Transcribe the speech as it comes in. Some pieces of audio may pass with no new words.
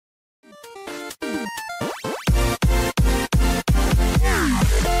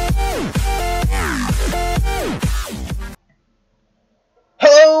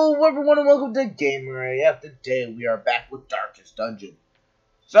Hello everyone and welcome to GamerAF. Today we are back with Darkest Dungeon.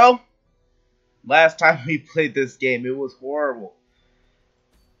 So, last time we played this game, it was horrible.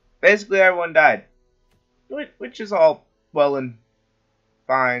 Basically everyone died. Which is all well and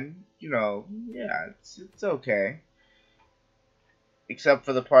fine. You know, yeah, it's okay. Except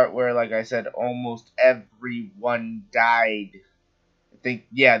for the part where, like I said, almost everyone died. I think,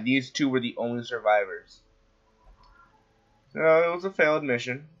 yeah, these two were the only survivors. So, it was a failed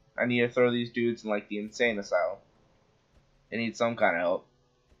mission. I need to throw these dudes in, like, the insane asylum. They need some kind of help.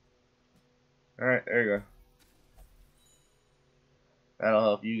 Alright, there you go. That'll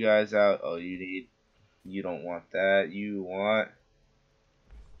help you guys out. Oh, you don't want that. You want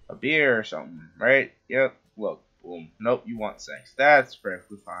a beer or something, right? Yep. Look, boom. Nope, you want sex. That's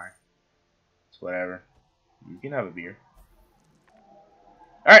perfectly fine. It's whatever. You can have a beer.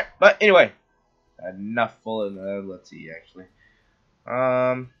 Alright, but anyway. Enough full of let's see, actually.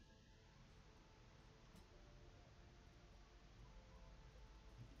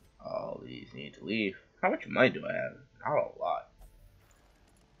 All these need to leave. How much money do I have? Not a lot.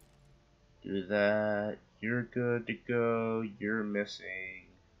 Do that. You're good to go. You're missing.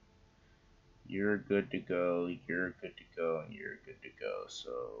 You're good to go. You're good to go. And you're good to go.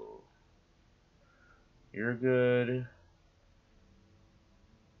 So you're good.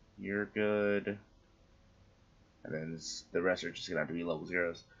 You're good. And then the rest are just gonna have to be level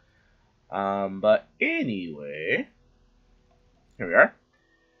zeros. But anyway, here we are.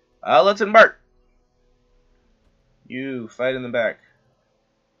 Let's embark. You fight in the back.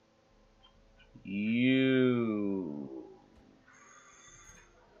 You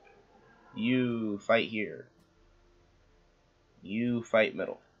fight here. You fight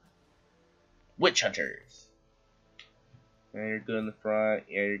middle. Witch hunters. Yeah, you're good in the front.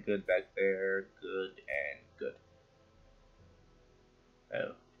 Yeah, you're good back there. Good and good.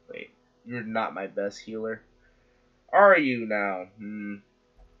 Oh, wait. You're not my best healer. Are you now?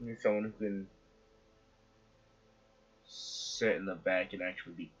 You're someone who can sit in the back and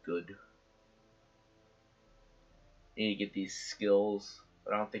actually be good. I need to get these skills,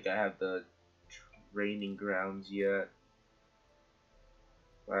 but I don't think I have the training grounds yet.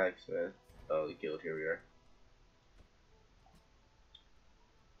 Blacksmith. Oh, the guild. Here we are.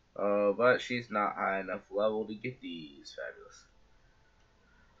 Oh, but she's not high enough level to get these. Fabulous.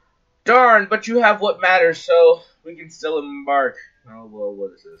 Darn, but you have what matters, so we can still embark. Oh, well,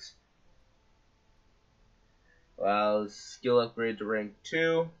 what is this? Well, skill upgrade to rank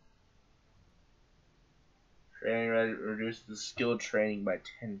 2. Training reduces the skill training by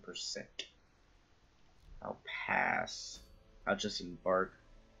 10%. I'll pass. I'll just embark.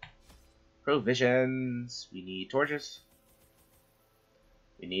 Provisions. We need torches.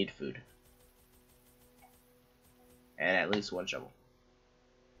 We need food. And at least one shovel.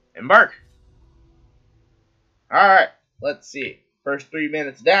 Embark! Alright, let's see. First 3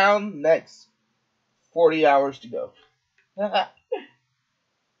 minutes down, next 40 hours to go.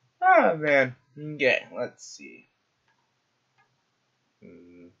 Oh man. Okay, let's see.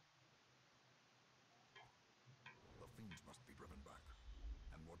 The fiends must be driven back.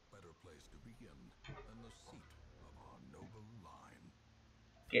 And what better place to begin than the seat of our noble line?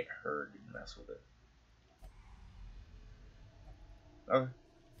 Get her to mess with it. Okay.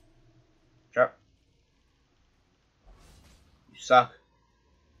 Drop. You suck.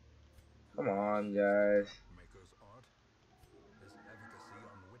 Come on, guys. Maker's art, his efficacy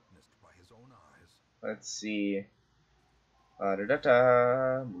unwitnessed by his own eyes. Let's see. Moving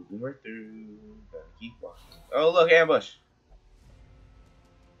right through. Gotta keep walking. Oh, look, ambush.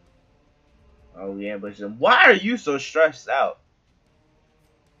 Oh, we ambushed them. Why are you so stressed out?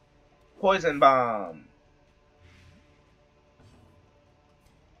 Poison bomb.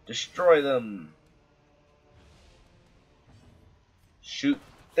 Destroy them. Shoot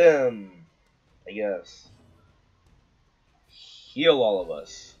them. I guess. Heal all of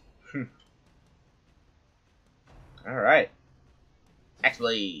us. Alright.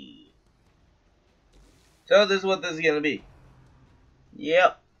 Actually. So this is what this is gonna be.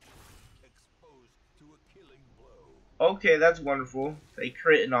 Yep. Exposed to a killing blow. Okay, that's wonderful. They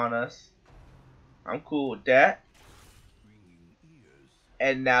critting on us. I'm cool with that. Ringing ears.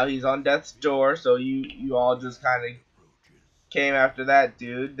 And now he's on death's door, so you all just kind of came after that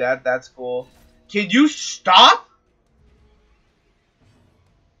dude. That's cool. Can you stop?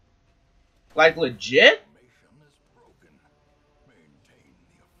 Like legit? Formation is broken. Maintain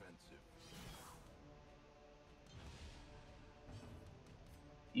the offensive.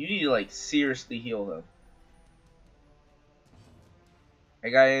 You need to like seriously heal him. I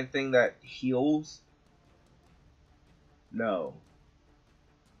got anything that heals? No.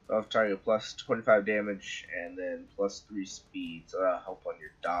 Buff target plus 25 damage and then plus 3 speed, so that'll help on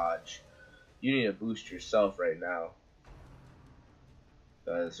your dodge. You need to boost yourself right now.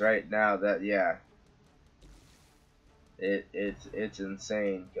 Because right now that, yeah. It's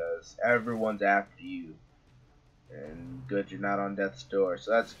insane because everyone's after you. And good, you're not on death's door,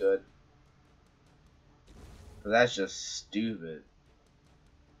 so that's good. But that's just stupid.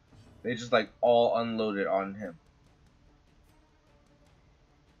 They just like all unloaded on him.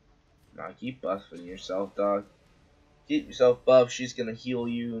 Nah, keep buffing yourself, dog. Keep yourself buffed. She's gonna heal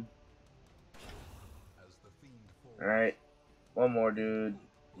you. Alright. One more, dude.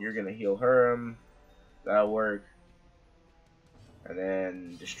 You're gonna heal her. That'll work. And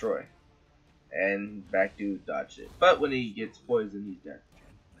then destroy. And back to dodge it. But when he gets poisoned, he's dead.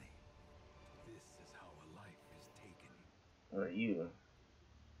 What are you?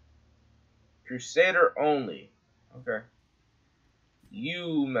 Crusader only. Okay.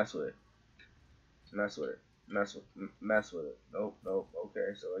 You mess with it. Mess with it. Mess with it. Nope, nope.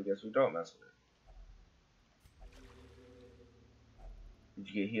 Okay, so I guess we don't mess with it. Did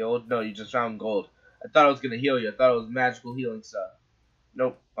you get healed? No, you just found gold. I thought I was gonna heal you. I thought it was magical healing stuff.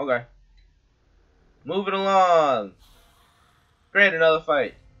 Nope. Okay. Moving along. Great, another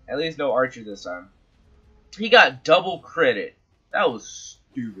fight. At least no archer this time. He got double credit. That was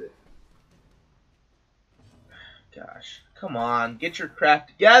stupid. Gosh. Come on. Get your crap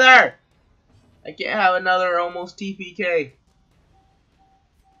together. I can't have another almost TPK.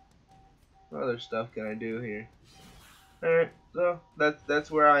 What other stuff can I do here? Alright, so that's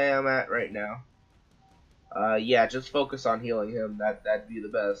where I am at right now. Yeah, just focus on healing him. That'd be the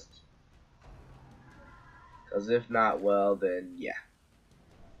best. Cause if not, well then yeah.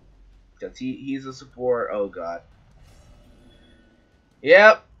 Cause he's a support. Oh god.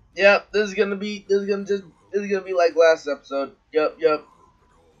 Yep. This is gonna be like last episode. Yep.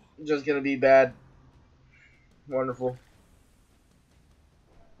 Just gonna be bad. Wonderful.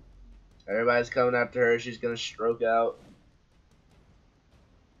 Everybody's coming after her. She's gonna stroke out.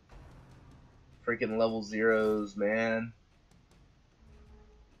 Freaking level zeros, man.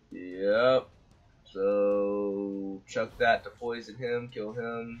 Yep. So chuck that to poison him, kill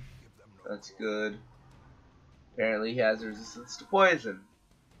him. That's good. Apparently he has resistance to poison.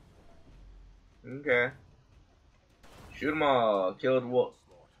 Okay. Shoot them all. Killed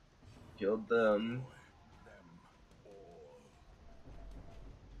them.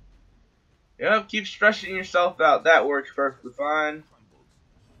 Yep, keep stressing yourself out. That works perfectly fine.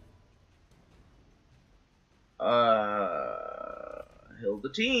 Heal the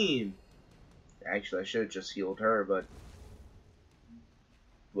team. Actually, I should have just healed her, but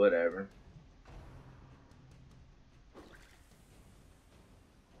whatever.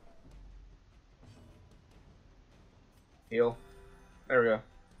 Heal. There we go.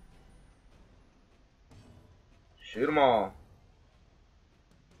 Shoot them all.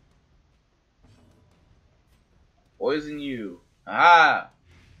 Poison you. Ah!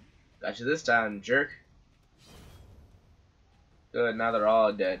 Got you this time, jerk. Good, now they're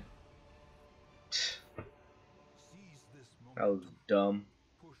all dead. That was dumb.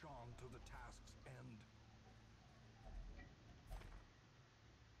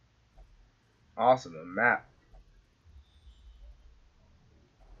 Awesome, a map.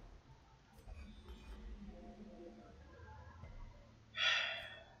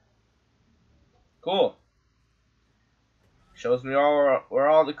 Cool. Shows me where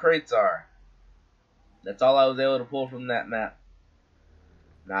all the crates are. That's all I was able to pull from that map.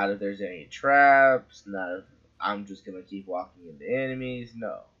 Not if there's any traps, not if I'm just gonna keep walking into enemies,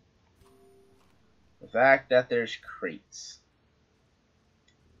 no. The fact that there's crates.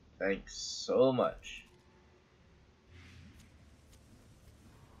 Thanks so much.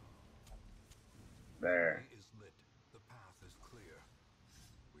 There.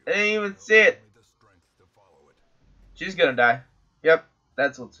 I didn't even see it. She's gonna die. Yep,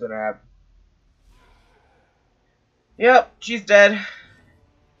 that's what's gonna happen. Yep, she's dead.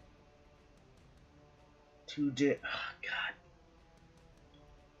 Two dead. Oh,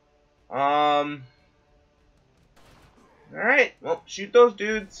 God. Alright, well, shoot those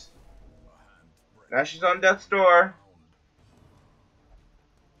dudes. Now she's on death's door.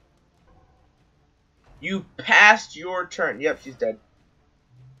 You passed your turn. Yep, she's dead.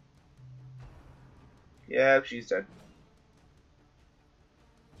 Yep, she's dead.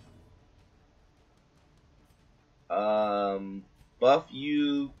 Buff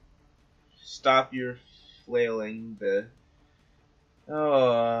you. Stop your flailing.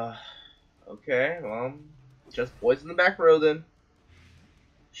 Okay, well, just poison the back row then.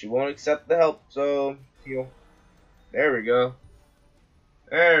 She won't accept the help, so heal. There we go.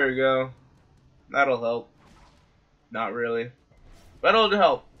 There we go. That'll help. Not really. But it'll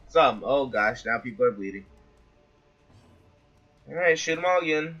help. Some. Oh gosh, now people are bleeding. Alright, shoot them all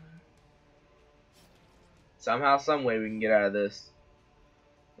again. Somehow, some way we can get out of this.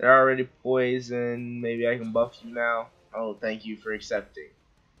 They're already poisoned. Maybe I can buff you now. Oh, thank you for accepting.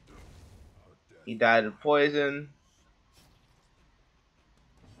 He died of poison.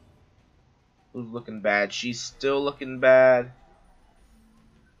 Who's looking bad? She's still looking bad.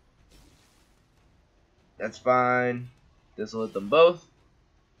 That's fine. This will hit them both.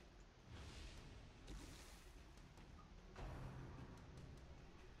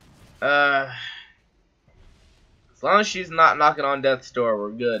 As long as she's not knocking on death's door,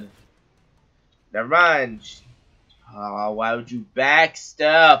 we're good. Never mind. Oh, why would you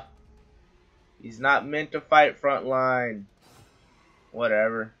backstep? He's not meant to fight front line.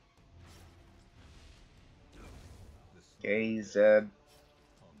 Whatever. Okay, he's dead.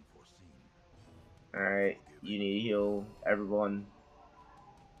 Alright, you need to heal everyone.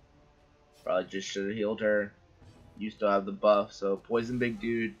 Probably just should have healed her. You still have the buff, so poison big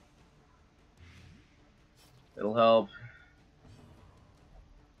dude. It'll help.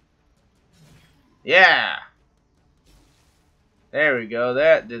 Yeah! There we go,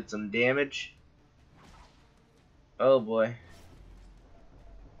 that did some damage. Oh boy.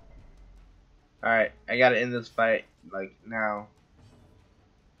 Alright, I gotta end this fight, like, now.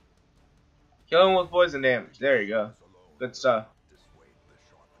 Kill him with poison damage. There you go. Good stuff.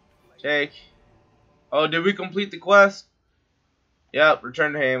 Take. Oh, did we complete the quest? Yep,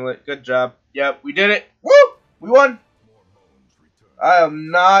 return to Hamlet. Good job. Yep, we did it. Woo! We won! I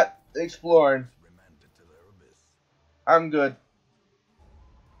am not exploring. I'm good.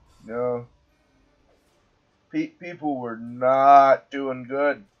 No. People were not doing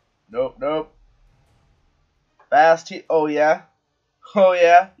good. Nope, nope. Fast heal. Oh, yeah? Oh,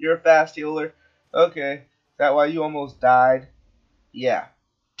 yeah? You're a fast healer? Okay. Is that why you almost died? Yeah.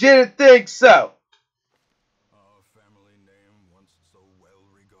 Didn't think so! Our family name, once so well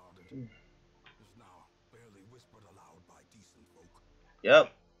regarded, is now barely whispered aloud by decent folk.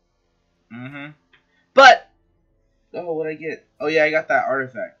 Yep. Mm-hmm. But, oh, what'd I get? Oh, yeah, I got that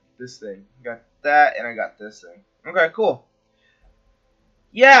artifact. This thing. I got that, and I got this thing. Okay, cool.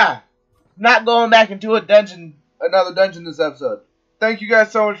 Yeah! Not going back into another dungeon this episode. Thank you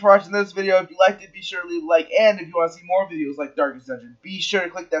guys so much for watching this video. If you liked it, be sure to leave a like. And if you want to see more videos like Darkest Dungeon, be sure to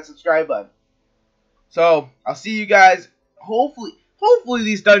click that subscribe button. So, I'll see you guys. Hopefully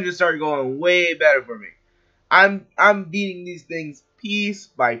these dungeons start going way better for me. I'm beating these things piece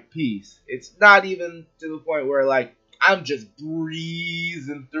by piece. It's not even to the point where, like, I'm just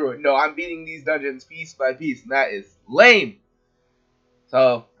breezing through it. No, I'm beating these dungeons piece by piece, and that is lame.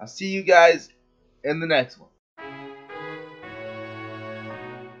 So, I'll see you guys in the next one.